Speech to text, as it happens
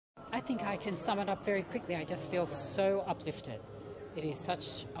think I can sum it up very quickly. I just feel so uplifted. It is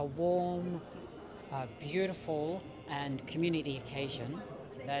such a warm, beautiful and community occasion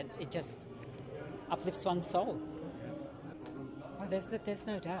that it just uplifts one's soul. Oh, there's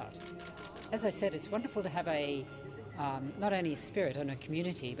no doubt. As I said, it's wonderful to have a not only a spirit and a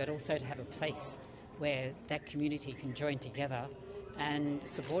community, but also to have a place where that community can join together and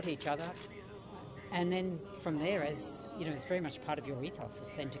support each other. And then from there, as you know, it's very much part of your ethos,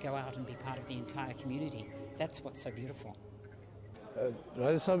 is then to go out and be part of the entire community. That's what's so beautiful.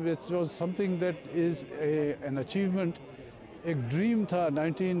 Raja Sahab, it was something that is an achievement. एक dream था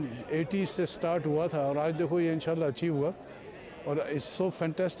 1980 से start हुआ था और आज देखो ये इंशाल्लाह अचीव हुआ और इट्स सो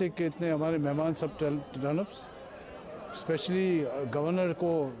फैंटास्टिक कि इतने हमारे मेहमान सब टर्नअप्स स्पेशली गवर्नर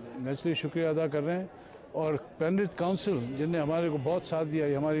को नेचुरली शुक्रिया अदा कर रहे हैं और प्लानिट काउंसिल जिनने हमारे को बहुत साथ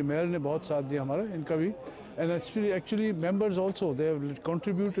दिया, हमारी मेयर ने बहुत साथ दिया हमारा, इनका भी and actually members also they have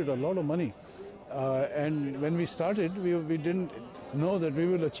contributed a lot of money and when we started we didn't know that we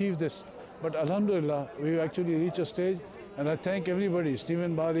will achieve this, but alhamdulillah we actually reached a stage, and I thank everybody,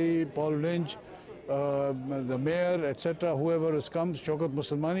 Stephen Bari, Paul Lynch, the mayor, etc., whoever has come, Shaukat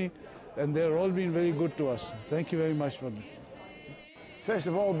Muslimani, and they're all been very good to us. Thank you very much for this. First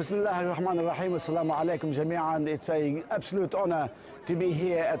of all, Bismillah ar-Rahman ar-Rahim, Assalamu alaikum jami'an. It's an absolute honor to be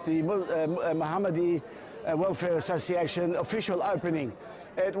here at the Mohammadi Welfare Association official opening.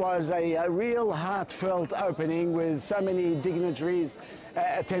 It was a real heartfelt opening with so many dignitaries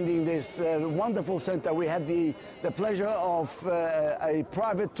attending this wonderful center. We had the pleasure of a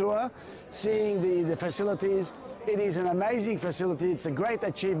private tour, seeing the facilities. It is an amazing facility. It's a great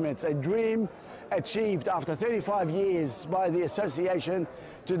achievement. It's a dream achieved after 35 years by the association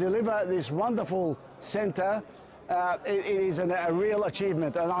to deliver this wonderful center. It is a real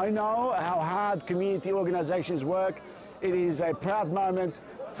achievement, and I know how hard community organizations work. It is a proud moment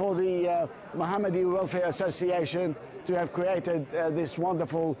for the Mohammadi Welfare Association to have created this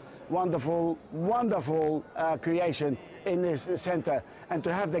wonderful creation in this centre, and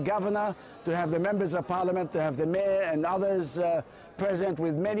to have the governor, to have the members of parliament, to have the mayor and others present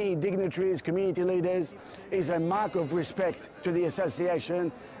with many dignitaries, community leaders, is a mark of respect to the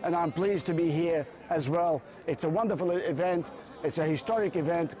association, and I'm pleased to be here as well. It's a wonderful event, it's a historic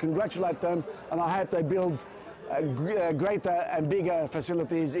event. Congratulate them, and I hope they build greater and bigger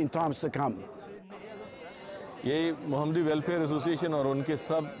facilities in times to come. ये मोहम्मदी welfare association और उनके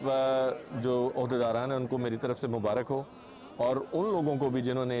सब जो ओहदेदारान हैं उनको मेरी तरफ से मुबारक हो, और उन लोगों को भी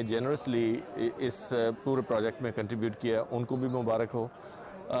जिन्होंने जेनरसली इस पूरे प्रोजेक्ट में कंट्रीब्यूट किया उनको भी मुबारक हो।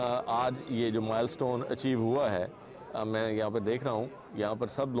 आज ये जो माइलस्टोन अचीव हुआ है, मैं यहाँ पर देख रहा हूँ, यहाँ पर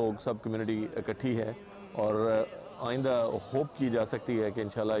सब लोग, सब कम्युनिटी इकट्ठी है और आइंदा होप की जा सकती है कि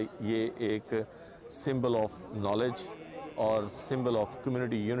इंशाल्लाह ये एक सिंबल ऑफ नॉलेज और symbol of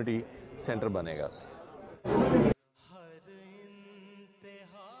community unity centre बनेगा। हर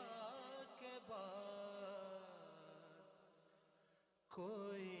इंतहा के बाद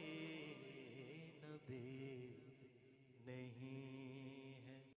कोई नबी नहीं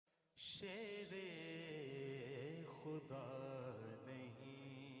है, शेरे खुदा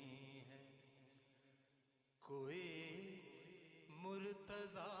नहीं है, कोई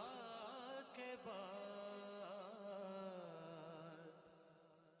मुर्तजा के बाद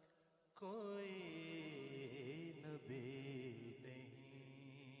कोई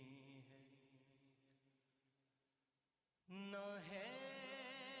न है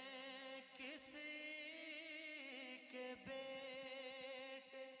किसी के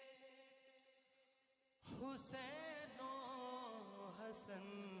बेटे हुसैन और हसन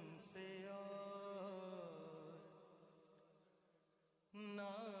से, और न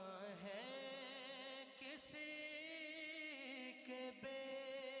है किसी के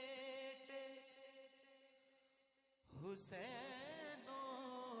बेटे हुसैन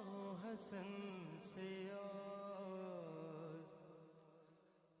और हसन से,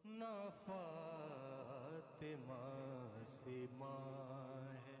 ना फातिमा से माँ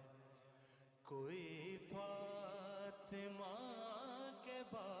है, कोई फातिमा के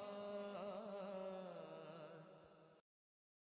बाद